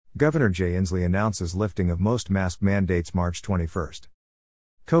Governor Jay Inslee announces lifting of most mask mandates March 21.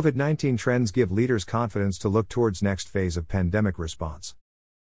 COVID-19 trends give leaders confidence to look towards next phase of pandemic response.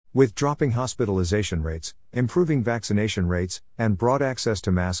 With dropping hospitalization rates, improving vaccination rates, and broad access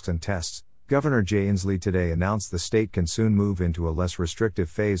to masks and tests, Governor Jay Inslee today announced the state can soon move into a less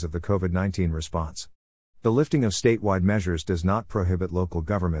restrictive phase of the COVID-19 response. The lifting of statewide measures does not prohibit local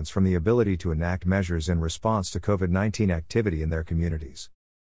governments from the ability to enact measures in response to COVID-19 activity in their communities.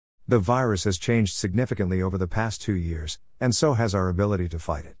 The virus has changed significantly over the past 2 years, and so has our ability to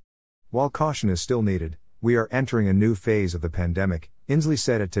fight it. While caution is still needed, we are entering a new phase of the pandemic, Inslee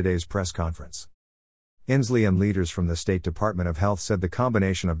said at today's press conference. Inslee and leaders from the State Department of Health said the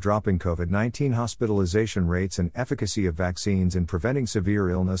combination of dropping COVID-19 hospitalization rates and efficacy of vaccines in preventing severe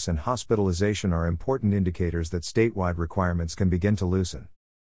illness and hospitalization are important indicators that statewide requirements can begin to loosen.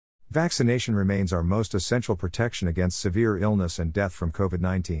 Vaccination remains our most essential protection against severe illness and death from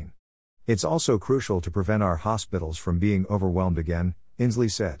COVID-19. It's also crucial to prevent our hospitals from being overwhelmed again, Inslee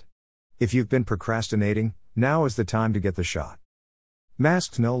said. If you've been procrastinating, now is the time to get the shot.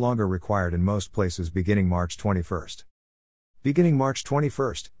 Masks no longer required in most places beginning March 21. Beginning March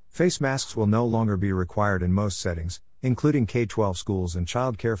 21, face masks will no longer be required in most settings, including K-12 schools and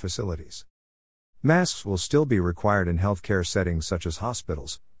child care facilities. Masks will still be required in healthcare settings such as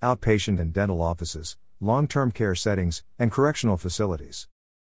hospitals, outpatient and dental offices, long-term care settings, and correctional facilities.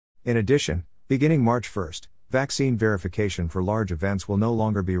 In addition, beginning March 1, vaccine verification for large events will no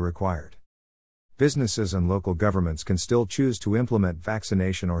longer be required. Businesses and local governments can still choose to implement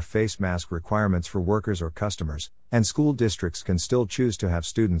vaccination or face mask requirements for workers or customers, and school districts can still choose to have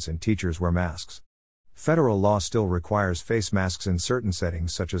students and teachers wear masks. Federal law still requires face masks in certain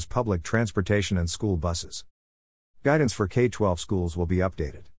settings such as public transportation and school buses. Guidance for K-12 schools will be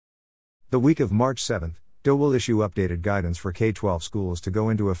updated. The week of March 7, DOE will issue updated guidance for K-12 schools to go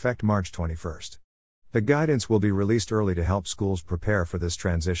into effect March 21. The guidance will be released early to help schools prepare for this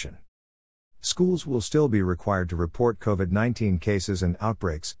transition. Schools will still be required to report COVID-19 cases and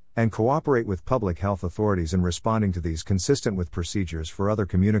outbreaks, and cooperate with public health authorities in responding to these consistent with procedures for other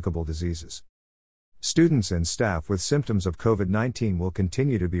communicable diseases. Students and staff with symptoms of COVID-19 will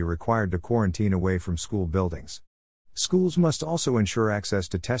continue to be required to quarantine away from school buildings. Schools must also ensure access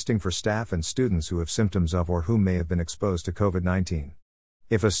to testing for staff and students who have symptoms of or who may have been exposed to COVID-19.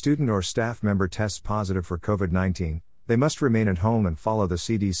 If a student or staff member tests positive for COVID-19, they must remain at home and follow the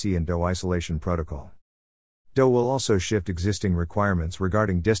CDC and DOE isolation protocol. DOE will also shift existing requirements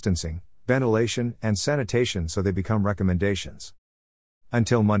regarding distancing, ventilation, and sanitation so they become recommendations.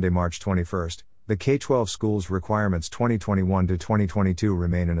 Until Monday, March 21, the K-12 schools requirements 2021 to 2022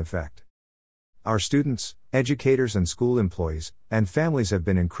 remain in effect. Our students, educators and school employees, and families have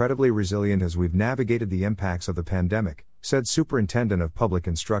been incredibly resilient as we've navigated the impacts of the pandemic, said Superintendent of Public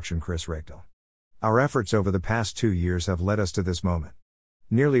Instruction Chris Rachtel. Our efforts over the past 2 years have led us to this moment.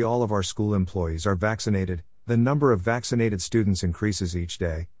 Nearly all of our school employees are vaccinated, the number of vaccinated students increases each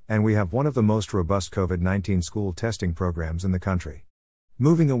day, and we have one of the most robust COVID-19 school testing programs in the country.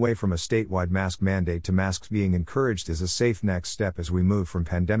 Moving away from a statewide mask mandate to masks being encouraged is a safe next step as we move from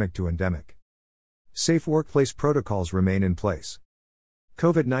pandemic to endemic. Safe workplace protocols remain in place.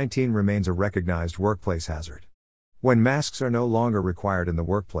 COVID-19 remains a recognized workplace hazard. When masks are no longer required in the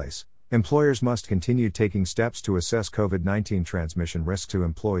workplace, employers must continue taking steps to assess COVID-19 transmission risks to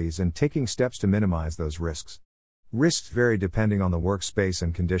employees and taking steps to minimize those risks. Risks vary depending on the workspace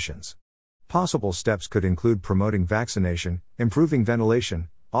and conditions. Possible steps could include promoting vaccination, improving ventilation,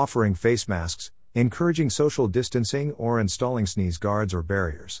 offering face masks, encouraging social distancing, or installing sneeze guards or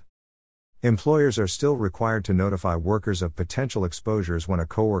barriers. Employers are still required to notify workers of potential exposures when a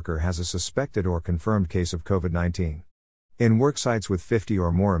coworker has a suspected or confirmed case of COVID-19. In worksites with 50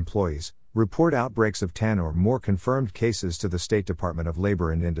 or more employees, report outbreaks of 10 or more confirmed cases to the State Department of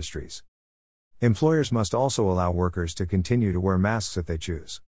Labor and Industries. Employers must also allow workers to continue to wear masks if they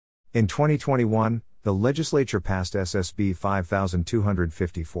choose. In 2021, the legislature passed SSB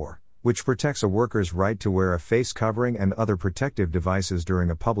 5254, which protects a worker's right to wear a face covering and other protective devices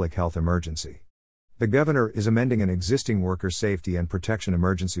during a public health emergency. The governor is amending an existing Worker Safety and Protection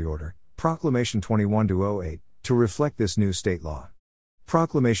Emergency Order, Proclamation 21-08, to reflect this new state law.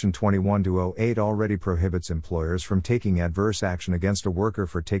 Proclamation 21-08 already prohibits employers from taking adverse action against a worker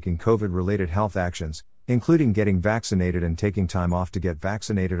for taking COVID-related health actions, including getting vaccinated and taking time off to get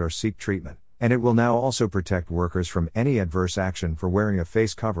vaccinated or seek treatment, and it will now also protect workers from any adverse action for wearing a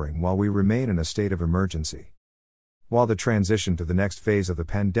face covering while we remain in a state of emergency. While the transition to the next phase of the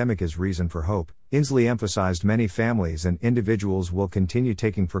pandemic is reason for hope, Inslee emphasized many families and individuals will continue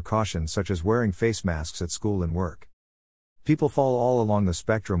taking precautions such as wearing face masks at school and work. People fall all along the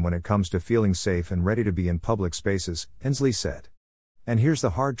spectrum when it comes to feeling safe and ready to be in public spaces, Inslee said. And here's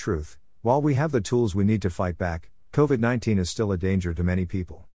the hard truth: while we have the tools we need to fight back, COVID-19 is still a danger to many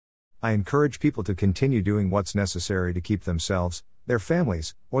people. I encourage people to continue doing what's necessary to keep themselves, their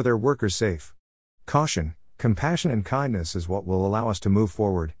families, or their workers safe. Caution, compassion and kindness is what will allow us to move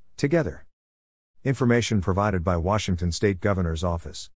forward, together. Information provided by Washington State Governor's Office.